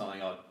it's not something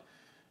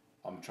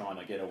I'm trying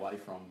to get away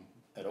from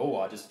at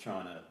all. I'm just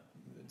trying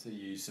to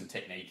use some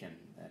technique and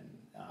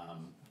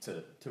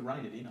to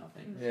rein it in. I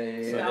think.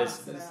 So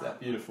there's that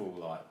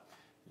beautiful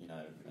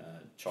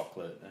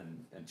chocolate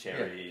and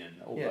cherry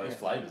and all those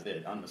flavours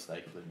there,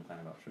 unmistakably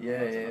McLaren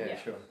Vale.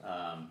 Sure.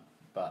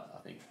 But I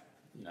think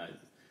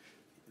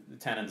the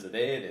tannins are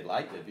there, they're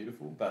light, they're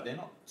beautiful, but they're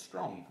not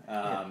strong.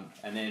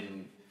 And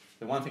then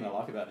the one thing I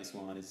like about this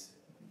wine is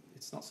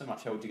it's not so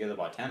much held together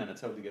by tannin,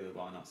 it's held together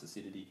by a nice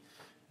acidity.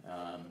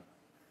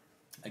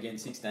 Again,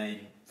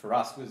 16 for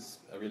us was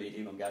a really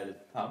elongated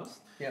harvest.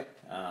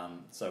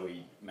 So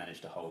we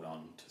managed to hold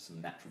on to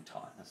some natural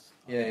tightness.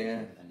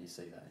 And you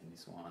see that in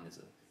this wine. There's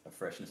a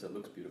freshness. It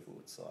looks beautiful.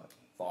 It's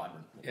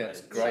vibrant. Yeah,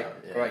 it's great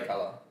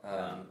colour.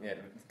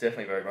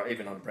 Definitely very bright.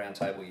 Even on a brown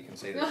table, you can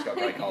see that it's got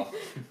great colour.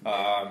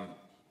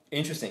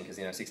 Interesting because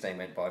 16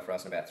 went by for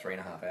us in about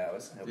 3.5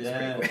 hours. It was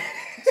pretty quick.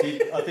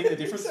 See, I think the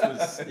difference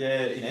was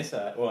in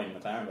SA, well in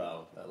McLaren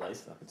Vale at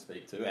least I could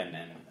speak to, and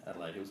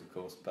Adelaide Hills of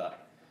course,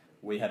 but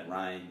we had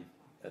rain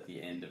at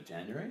the end of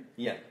January.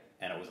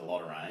 and it was a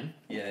lot of rain.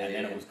 Yeah, and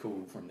then yeah. it was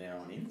cool from there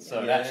on in.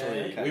 So Yeah,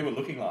 actually, okay. we were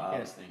looking like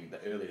harvesting the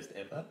earliest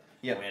ever.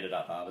 Yeah. We ended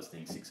up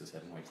harvesting 6 or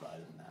 7 weeks later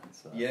than that.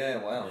 So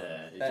Yeah, wow.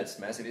 Yeah, it That's just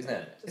massive, isn't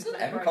it? Just Isn't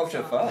make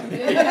agriculture great fun?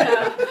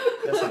 Yeah.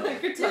 definitely.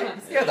 Good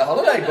times. Yeah, the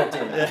holiday booked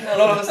in.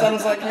 And all of a sudden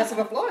it's like, cancel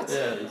the flights.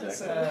 Yeah, It's,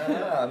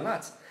 exactly.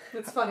 nuts.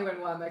 It's funny when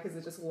winemakers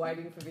are just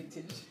waiting for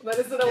vintage. They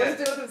just don't know what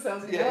to do with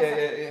themselves. Yeah.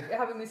 We're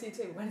having this here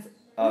too. When is it?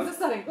 Oh. When's it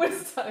starting? When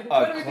is it starting?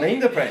 I've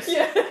cleaned the press.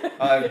 Yeah.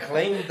 I've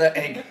cleaned the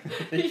egg.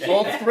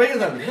 All 3 of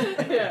them.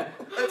 Yeah.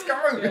 Let's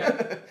go.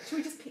 Yeah. Should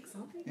we just pick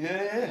something?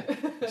 Yeah.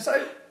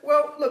 So,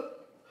 well, look,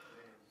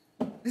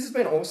 this has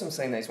been awesome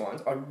seeing these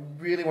wines. I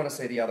really want to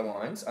see the other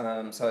wines.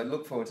 So I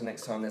look forward to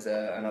next time there's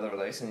another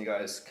release and you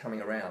guys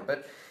coming around.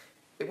 But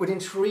it would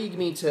intrigue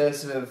me to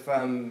sort of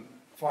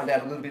find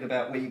out a little bit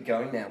about where you're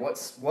going now.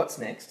 What's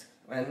next?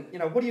 And,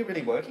 what are you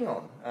really working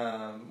on?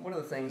 What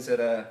are the things that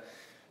are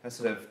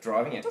sort of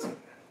driving it? It doesn't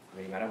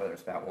really matter whether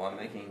it's about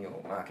winemaking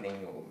or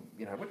marketing or,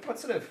 what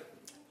sort of...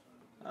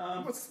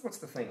 what's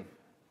the thing?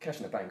 Cash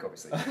in the bank,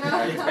 obviously.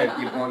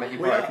 You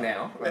broke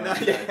now.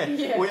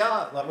 Yeah. We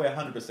are, we're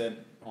 100%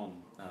 on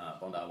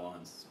Bondar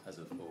Wines as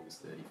of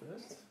August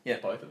 31st. Yeah.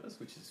 Both of us,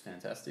 which is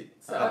fantastic.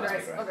 So that'd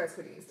be great. Andre's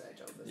quitting his day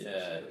job. Which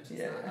is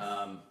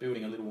nice.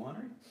 Building a little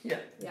winery. Yeah.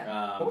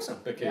 Yeah. Awesome.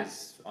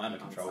 Because I'm a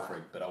control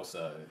freak, but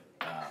also,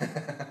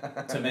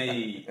 to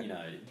me,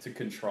 to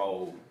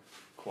control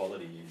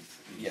quality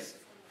is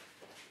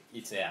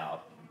it's our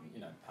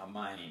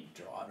main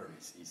driver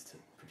is to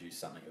produce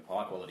something of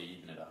high quality,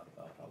 even at a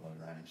low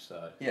range.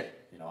 So,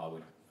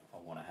 I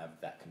want to have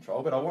that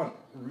control, but I want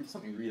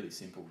something really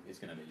simple. It's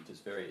going to be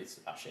just it's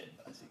a shed,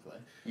 basically.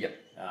 Yep.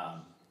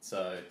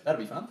 So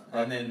that'll be fun.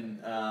 And then,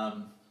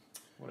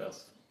 what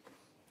else?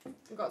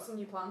 We've got some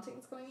new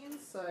plantings going in,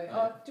 so...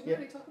 did we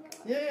already talk about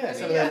that? Yeah.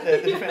 So Yeah. the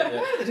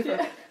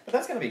different but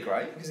that's going to be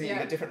great, because you've Yeah.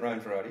 got different Rhone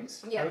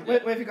varieties. Yeah. Where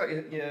have you got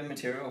your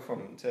material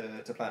from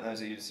to plant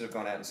those? Have you sort of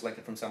gone out and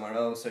selected from somewhere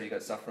else, or you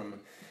got stuff from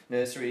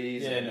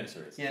nurseries? Yeah,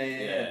 nurseries.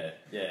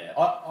 Yeah.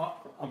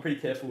 I'm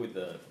pretty careful with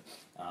the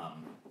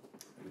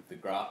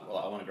graft. Well,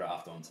 I want to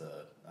graft onto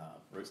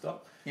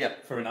rootstock. Yeah.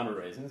 For a number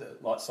of reasons.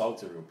 Like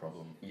salt's a real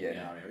problem in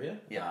our area.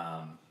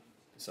 Yeah.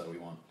 So we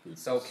want good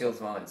Salt kills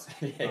vines.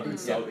 good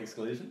salt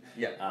exclusion.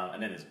 Yeah.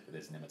 And then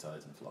there's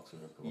nematodes and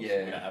phloxera, of course.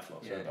 Yeah. We don't have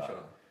phloxera, but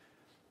sure.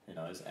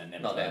 And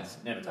Not there.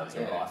 nematodes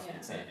Yeah. are rife Yeah.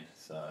 in sand.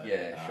 So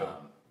sure.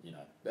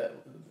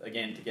 but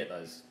again, to get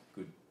those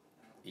good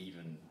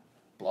even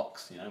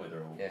blocks, where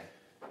they're all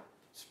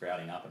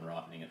sprouting up and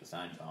ripening at the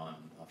same time.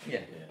 I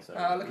think, so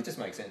look, it just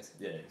makes sense.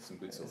 Yeah, some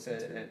good sort.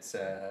 It's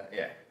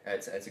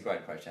a great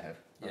approach to have.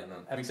 Yeah.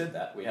 Having said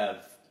that, we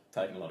have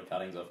taken a lot of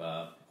cuttings off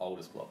our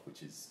oldest block,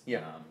 which is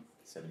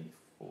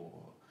 74.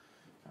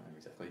 I can't remember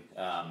exactly.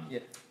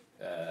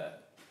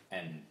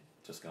 And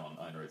just gone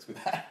own roots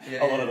with that.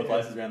 A lot of the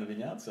places around the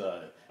vineyard.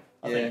 So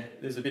I think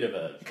there's a bit of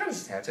a. You kind of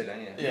just have to,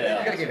 don't you? Yeah.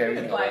 You've got to give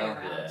everything Playing away.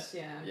 around,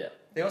 Yeah.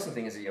 The awesome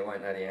thing is that you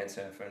won't know the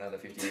answer for another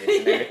 50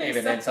 years, and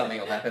even then something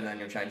will happen and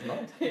you'll change your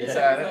mind. Yeah,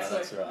 So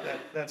that's right.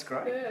 That's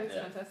great. Yeah, it's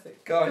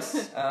fantastic.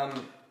 Guys,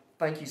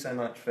 thank you so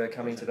much for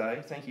coming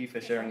today. Thank you for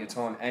sharing your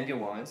time and your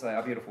wines. They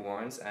are beautiful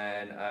wines,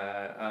 and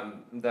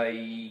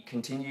they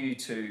continue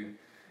to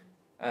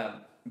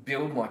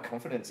build my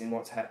confidence in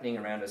what's happening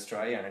around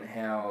Australia and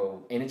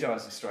how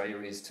energised Australia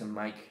is to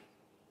make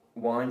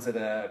wines that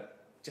are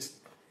just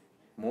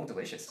more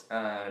delicious.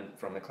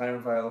 From McLaren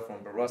Vale, from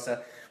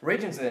Barossa,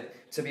 regions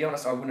that, to be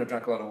honest, I wouldn't have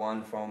drunk a lot of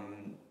wine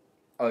from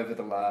over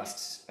the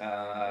last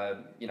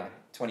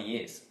 20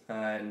 years,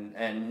 and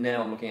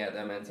now I'm looking at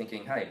them and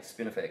thinking, hey,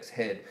 Spinifex,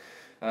 Head,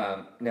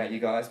 now you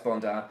guys,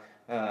 Bondar,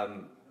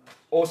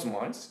 awesome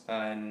wines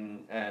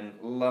and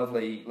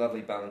lovely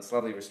balance,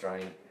 lovely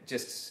restraint,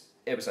 just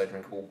ever so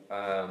drinkable.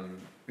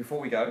 Before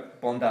we go,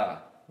 Bondar.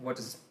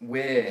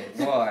 Where,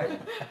 why,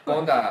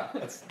 Bondar?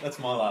 That's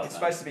my last It's name.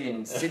 supposed to be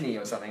in Sydney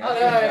or something. Oh,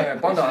 no,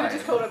 Bondi. we should have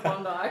just called it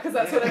Bondi, because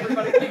that's what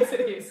everybody thinks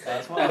it is.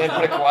 That's my And then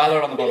put a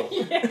koala on the bottle.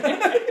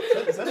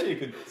 It's actually a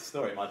good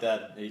story. My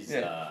dad, he's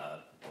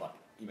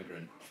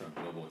immigrant from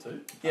World War II.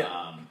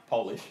 Yeah.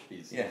 Polish.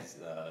 His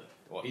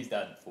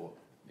dad fought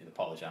in the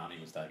Polish army,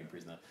 was taken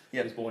prisoner.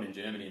 Yeah. He was born in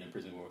Germany in a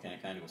prison war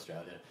camp, came to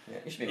Australia. Yeah,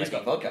 you should be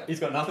making vodka. He's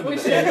got nothing.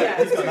 He's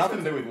got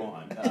nothing to do with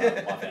wine.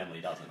 My family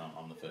doesn't.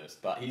 I'm the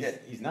first. But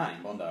his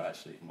name, Bondar,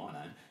 actually, my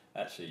name,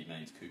 actually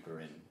means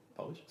Cooper in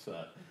Polish.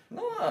 So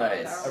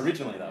Nice.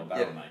 originally they were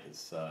barrel makers.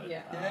 So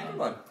Good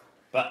one.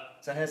 But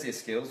So how's your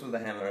skills with the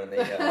hammer and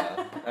the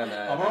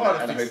I'm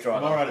alright and the hoop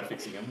driver? at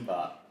fixing them,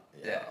 but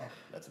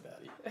that's about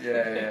it.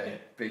 Yeah,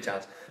 big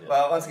chance. Yeah.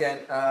 Well, once again,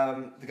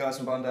 the guys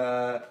from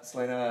Bondar,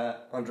 Silena,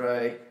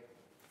 Andre,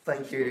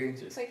 thank you.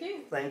 Cheers. Thank you.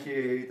 Thank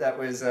you. That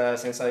was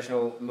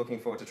sensational. Looking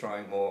forward to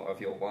trying more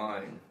of your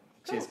wine.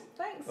 Cool. Cheers.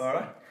 Thanks. All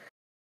right.